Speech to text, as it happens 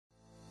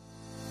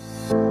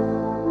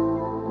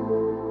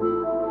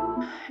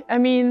I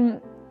mean,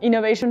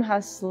 innovation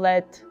has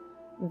led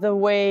the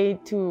way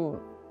to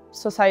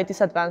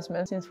society's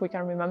advancement since we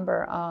can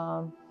remember.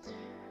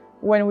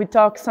 When we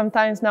talk,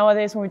 sometimes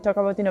nowadays when we talk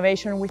about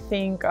innovation, we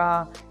think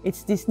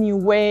it's this new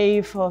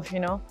wave of,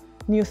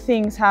 new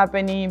things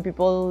happening,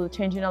 people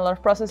changing a lot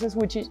of processes,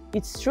 which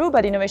it's true,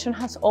 but innovation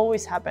has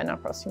always happened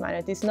across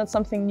humanity. It's not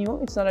something new,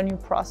 it's not a new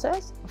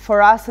process.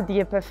 For us at the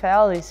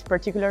EPFL, it's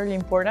particularly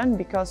important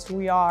because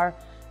we are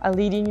a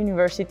leading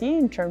university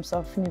in terms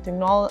of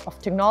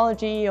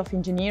technology, of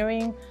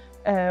engineering,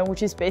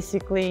 which is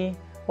basically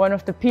one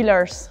of the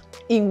pillars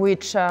in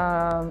which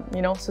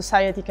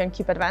society can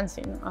keep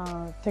advancing.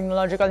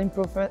 Technological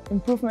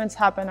improvements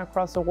happen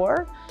across the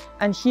world,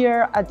 and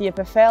here at the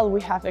EPFL we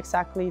have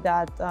exactly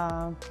that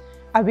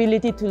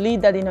ability to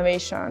lead that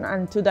innovation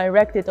and to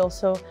direct it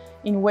also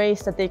in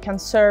ways that they can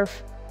serve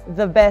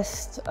the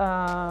best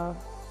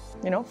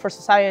for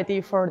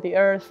society, for the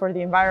earth, for the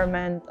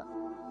environment.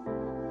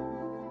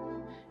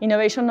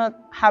 Innovation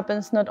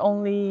happens not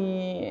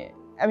only,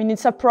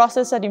 it's a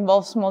process that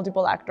involves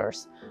multiple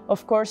actors.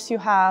 Of course, you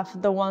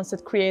have the ones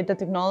that create the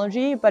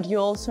technology, but you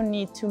also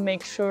need to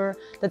make sure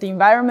that the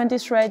environment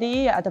is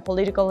ready at the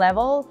political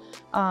level,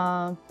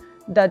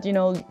 that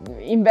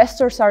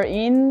investors are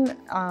in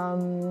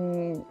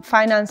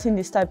financing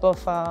this type of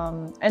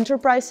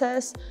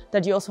enterprises,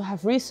 that you also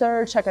have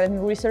research,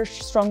 academic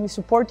research strongly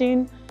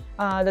supporting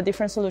the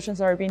different solutions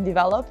that are being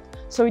developed.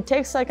 So it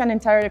takes like an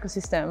entire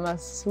ecosystem,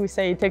 as we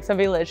say, it takes a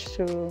village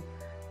to.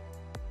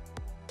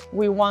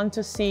 We want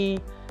to see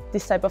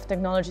this type of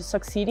technology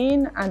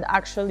succeeding and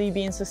actually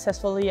being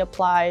successfully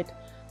applied,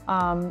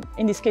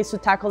 in this case to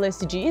tackle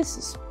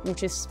SDGs,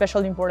 which is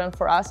especially important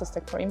for us as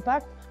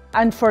Tech4Impact.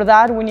 And for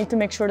that, we need to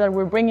make sure that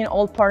we're bringing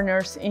all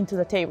partners into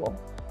the table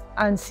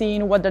and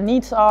seeing what the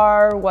needs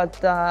are, what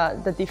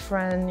the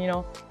different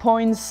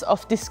points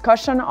of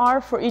discussion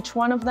are for each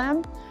one of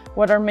them,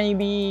 what are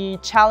maybe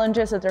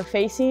challenges that they're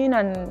facing,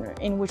 and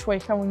in which way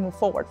can we move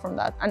forward from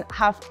that and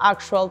have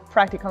actual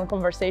practical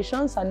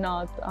conversations and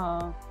not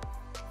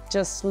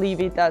just leave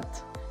it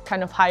at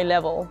kind of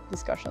high-level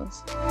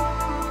discussions.